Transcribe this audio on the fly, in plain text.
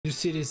You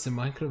see, this is a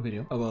Minecraft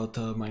video about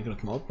a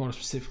Minecraft mod, more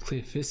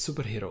specifically Fisk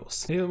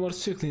superheroes. And even more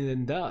specifically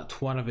than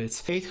that, one of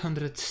its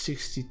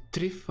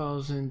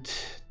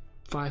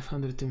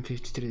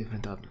 863,553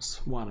 different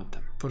addons. One of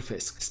them for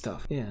Fisk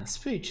stuff. Yeah,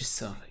 speech is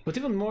something. But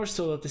even more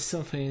so that is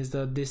something is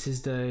that this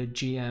is the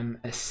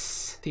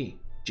JMCT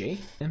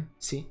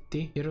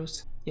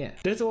heroes. Yeah,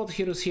 there's a lot of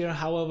heroes here,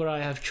 however I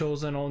have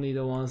chosen only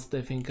the ones that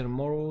I think are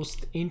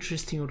most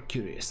interesting or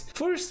curious.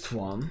 First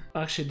one,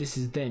 actually this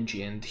is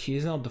Denji, and he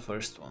is not the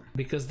first one,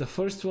 because the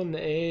first one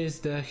is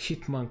the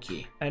hit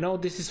monkey. I know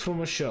this is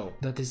from a show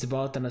that is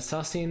about an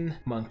assassin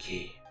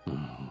monkey.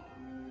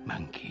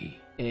 Monkey.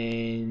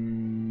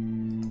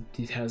 And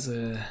it has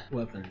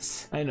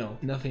weapons. I know,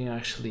 nothing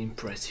actually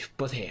impressive,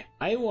 but hey,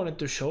 I wanted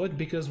to show it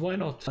because why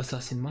not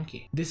assassin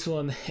monkey? This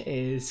one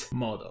is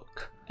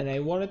Modok. And I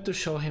wanted to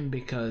show him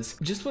because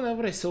just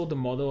whenever I saw the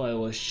model, I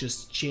was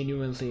just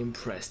genuinely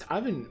impressed.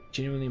 I've been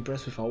genuinely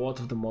impressed with a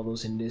lot of the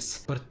models in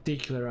this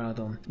particular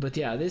add-on. But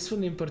yeah, this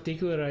one in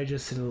particular, I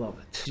just love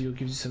it. It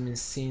gives you some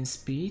insane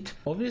speed.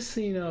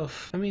 Obviously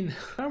enough, I mean,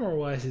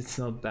 armor-wise, it's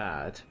not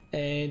bad.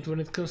 And when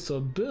it comes to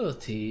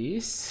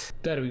abilities,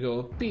 there we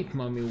go, Pete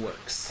Mummy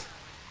works.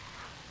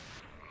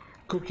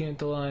 Cooking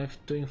it alive,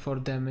 doing 4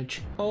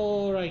 damage,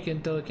 or I can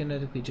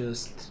telekinetically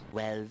just...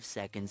 12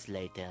 seconds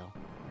later.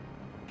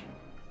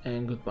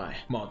 And goodbye,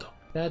 Modok.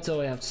 That's all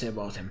I have to say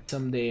about him.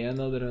 Someday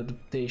another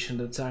adaptation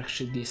that's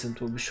actually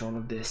decent will be shown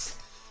of this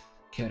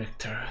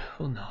character,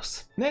 who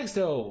knows. Next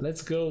though,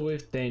 let's go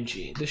with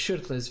Denji, the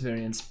shirtless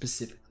variant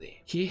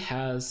specifically. He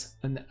has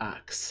an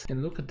axe,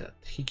 and look at that,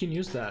 he can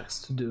use the axe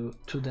to do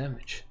 2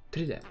 damage,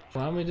 3 damage.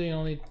 Why am I doing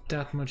only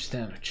that much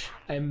damage?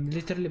 I'm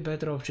literally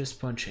better off just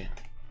punching.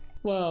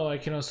 Well, I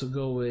can also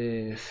go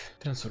with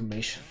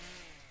transformation.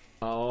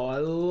 Oh, I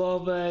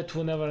love it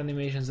whenever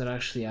animations are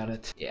actually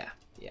added. Yeah.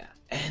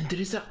 And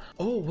there is a...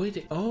 oh,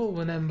 wait. Oh,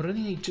 when I'm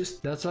running, it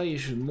just... that's why you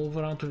should move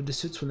around with the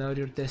suits whenever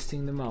you're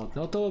testing them out.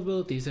 Not all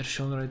abilities are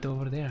shown right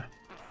over there.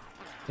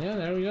 Yeah,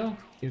 there we go.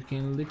 You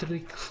can literally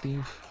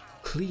cleave,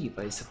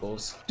 I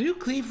suppose. Do you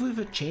cleave with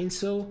a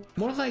chainsaw?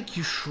 More like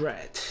you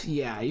shred.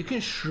 Yeah, you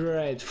can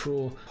shred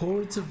through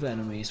hordes of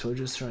enemies while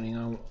just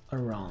running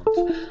around.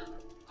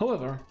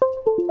 However,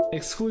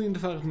 excluding the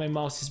fact that my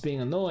mouse is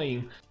being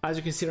annoying, as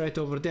you can see right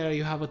over there,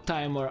 you have a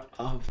timer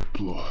of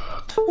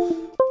blood.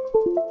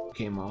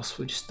 Okay, mouse,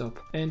 switch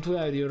stop. And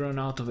when you run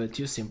out of it,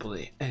 you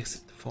simply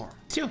exit the form.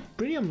 Still,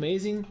 pretty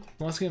amazing,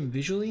 once again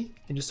visually,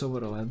 and just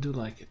overall, I do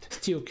like it.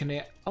 Still, can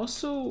I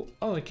also...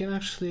 oh, I can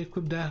actually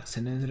equip the axe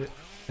and then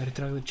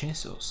retract the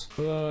chainsaws.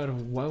 But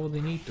why would they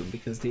need to?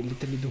 Because they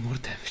literally do more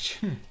damage.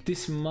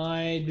 This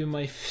might be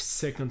my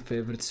second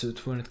favorite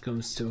suit when it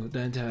comes to the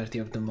entirety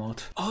of the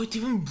mod. Oh, it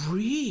even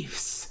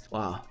breathes!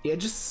 Wow. Yeah,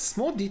 just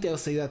small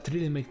details like that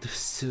really make the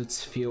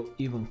suits feel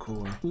even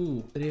cooler.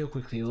 Ooh, real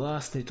quickly,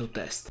 last little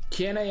test.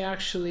 Can I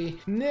actually...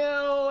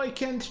 no, I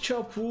can't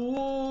chop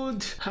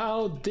wood!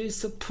 How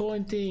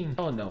disappointing!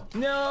 Oh no.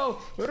 No!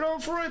 Run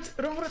for it!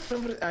 Run for it!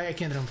 Run for it! I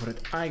can't run for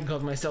it. I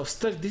got myself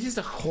stuck. This is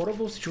a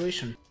horrible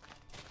situation.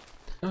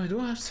 Oh, I do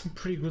have some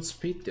pretty good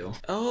speed though.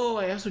 Oh,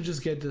 I also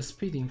just get the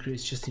speed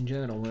increase just in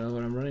general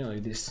whenever I'm running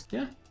like this.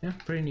 Yeah,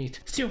 pretty neat.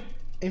 Still,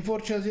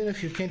 unfortunately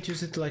enough, you can't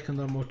use it like a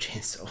normal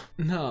chainsaw.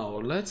 Now,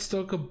 let's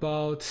talk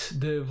about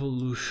the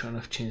evolution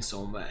of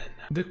Chainsaw Man.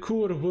 The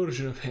cooler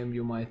version of him,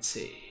 you might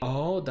say.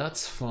 Oh,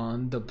 that's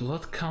fun. The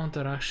blood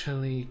counter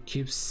actually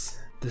keeps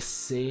the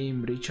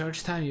same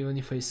recharge time even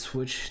if I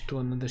switch to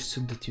another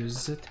suit that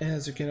uses it. And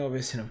as you can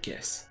obviously not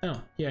guess. Oh,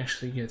 he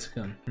actually gets a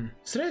gun.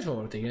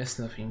 Straightforward, I guess,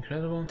 nothing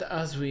incredible. But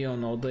as we all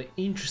know, the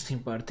interesting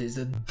part is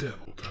the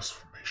devil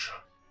transformation.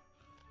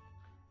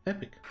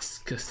 Epic.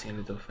 Disgusting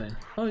little thing.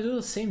 Oh, you do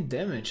the same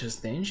damage as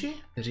Denji?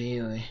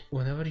 Really?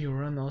 Whenever you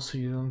run also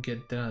you don't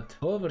get that.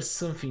 However,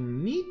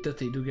 something neat that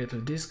they do get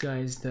with this guy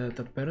is that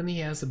apparently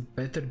he has a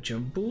better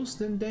jump boost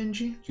than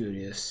Denji.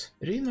 Curious.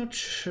 Really not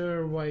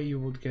sure why you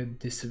would get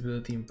this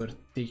ability in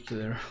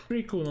particular.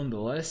 Pretty cool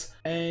nonetheless.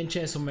 And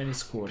Chainsaw Man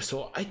is core.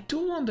 So I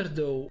do wonder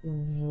though,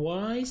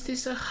 why is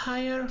this a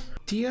higher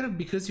tier?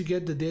 Because you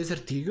get the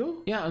Desert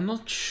Eagle? Yeah, I'm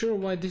not sure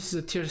why this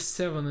is a tier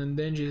 7 and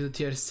Denji is a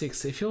tier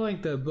 6. I feel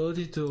like the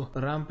ability to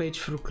rampage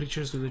through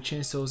creatures with the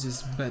chainsaws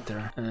is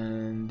better,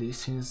 and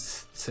these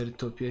things decided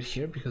to appear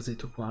here because I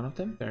took one of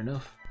them. Fair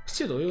enough.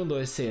 Still though, even though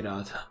I say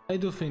that, I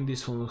do think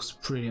this one looks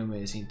pretty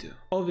amazing too.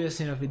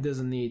 Obviously enough, it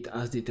doesn't need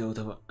as detailed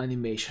of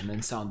animation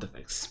and sound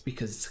effects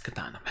because it's a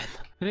katana man.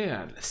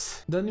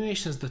 Regardless, the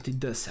animations that it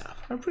does have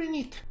are pretty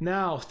neat.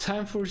 Now,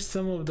 time for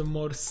some of the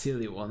more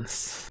silly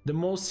ones. The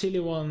most silly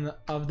one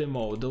of them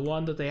all, the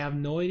one that I have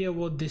no idea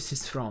what this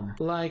is from.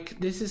 Like,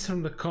 this is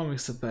from the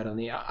comics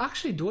apparently.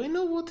 Actually, do I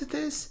know what it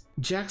is?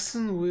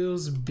 Jackson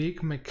Wheel's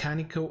big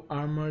mechanical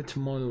armored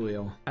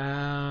monowheel.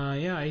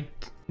 Yeah,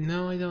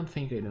 no, I don't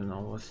think I don't know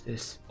what it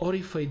is. Or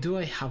if I do,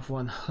 I have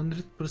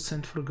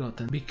 100%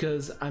 forgotten,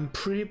 because I'm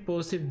pretty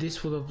positive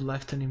this would have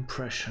left an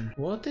impression.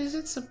 What is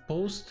it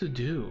supposed to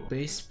do?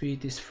 Base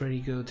speed is pretty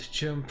good,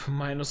 jump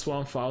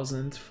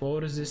 -1000, fall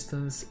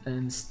resistance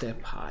and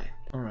step height.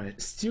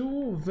 Alright,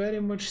 still very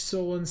much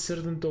so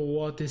uncertain to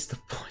what is the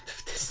point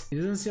of this. It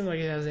doesn't seem like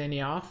it has any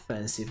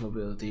offensive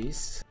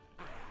abilities.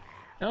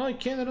 Oh, you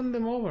can run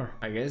them over.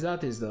 I guess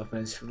that is the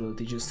offensive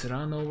ability, just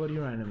run over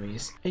your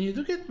enemies. And you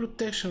do get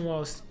protection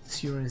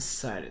whilst you're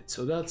inside it,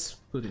 so that's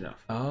good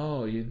enough.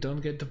 Oh, you don't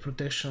get the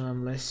protection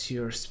unless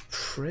you're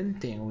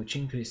sprinting, which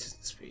increases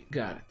the speed.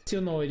 Got it.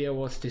 Still no idea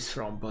what it is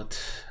from, but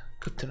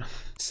good to know.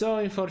 So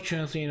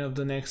unfortunately enough,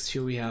 the next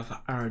few we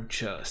have are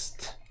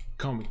just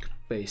comic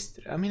based.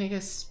 I mean, I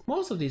guess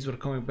most of these were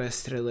comic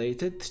based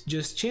related,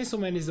 just Chainsaw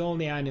Man is the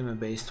only anime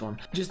based one.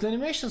 Just the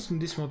animations from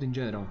this mod in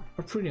general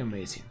are pretty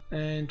amazing.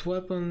 And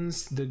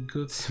weapons, the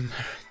Good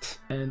Samaritan.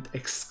 And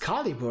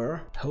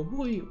Excalibur, oh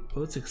boy,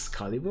 what's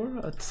Excalibur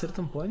at a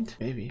certain point?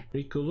 Maybe.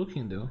 Pretty cool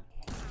looking though.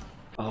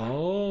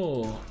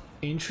 Oh,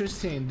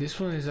 interesting, this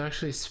one is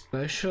actually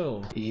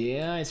special.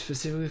 Yeah, it's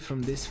specifically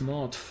from this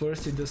mod.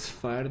 First it does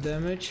fire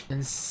damage,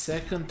 and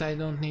second I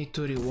don't need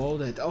to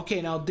reload it.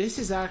 Okay, now this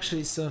is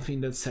actually something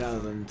that's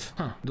relevant.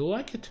 Huh, do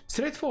like it.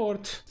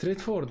 Straightforward,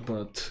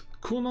 but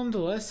cool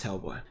nonetheless,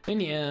 Hellboy.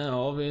 And yeah,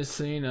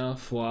 obviously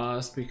enough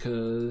was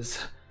because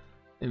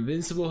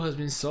Invincible has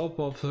been so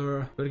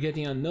popular, we're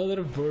getting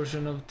another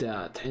version of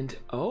that, and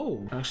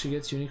oh, actually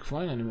gets unique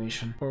flying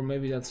animation. Or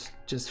maybe that's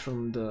just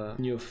from the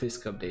new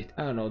Fisk update.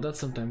 I don't know, that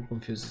sometimes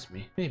confuses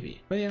me.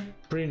 Maybe. But yeah,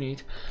 pretty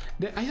neat.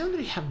 I don't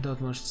really have that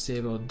much to say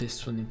about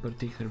this one in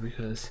particular,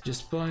 because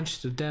just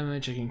punch, do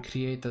damage, I can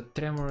create a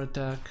tremor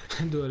attack,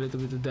 do a little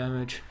bit of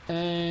damage.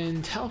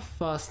 And how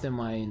fast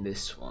am I in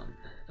this one?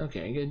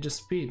 Okay, I get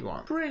just speed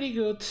 1. Pretty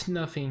good,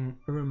 nothing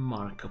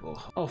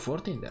remarkable. Oh,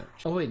 14 damage.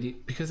 Oh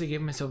wait, because I gave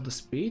myself the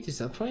speed? Is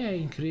that why I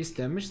increased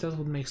damage? That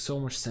would make so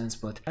much sense,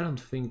 but I don't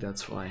think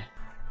that's why.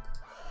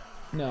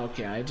 No,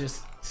 okay, I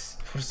just...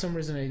 For some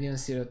reason I didn't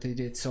see that they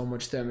did so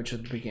much damage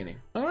at the beginning.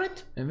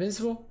 Alright,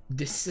 Invincible.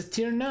 This is a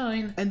tier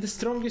 9. And the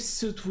strongest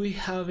suit we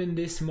have in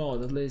this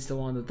mod, at least the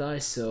one that I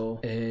saw,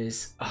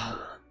 is...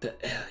 the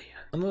Alien.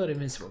 Another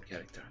Invincible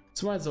character.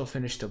 So might as well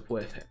finish up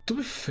with him. To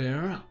be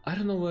fair, I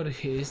don't know whether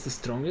he is the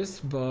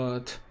strongest,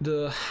 but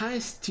the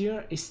highest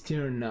tier is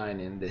tier 9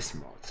 in this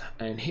mod,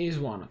 and he is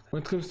one of them.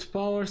 When it comes to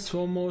power,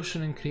 slow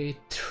motion and create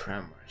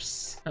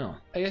tremors. Oh,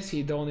 I guess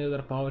the only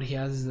other power he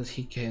has is that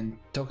he can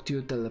talk to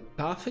you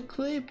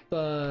telepathically,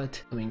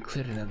 but I mean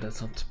clearly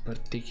that's not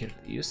particularly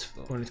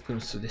useful when it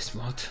comes to this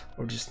mod,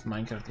 or just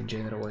Minecraft in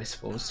general, I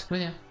suppose. But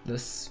yeah,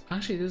 this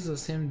does the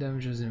same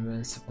damage as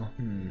Invincible.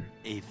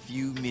 A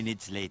few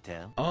minutes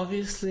later.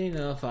 Obviously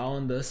enough,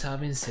 Alan does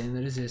have insane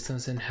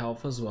resistance and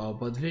health as well,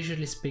 but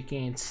visually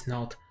speaking it's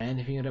not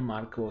anything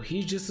remarkable.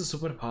 He's just a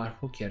super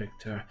powerful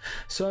character,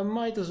 so I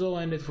might as well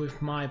end it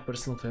with my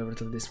personal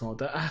favorite of this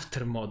mod,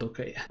 after Modok.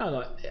 I don't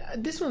know,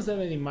 this one's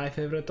definitely my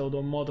favorite,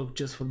 although Modok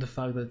just for the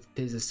fact that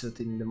it is a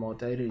suit in the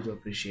mod, I really do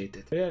appreciate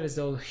it. But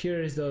yeah,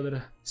 here is the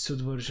other suit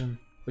version,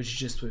 which is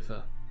just with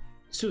a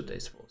suit, I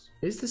suppose.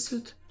 Is the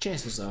suit?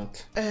 Chances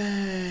out.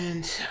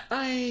 And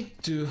I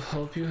do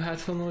hope you had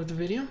fun with the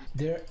video.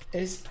 There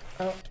is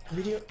a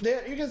video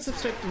there. You can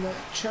subscribe to my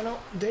channel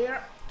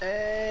there.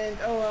 And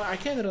oh, I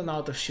can run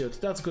out of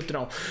shoot. That's good to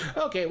know.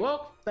 Okay,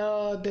 well,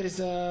 there is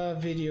a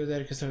video there.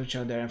 You can subscribe to the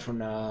channel there. And for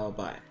now,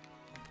 bye.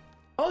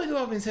 Oh, you do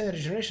have insane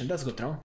regeneration. That's good to know.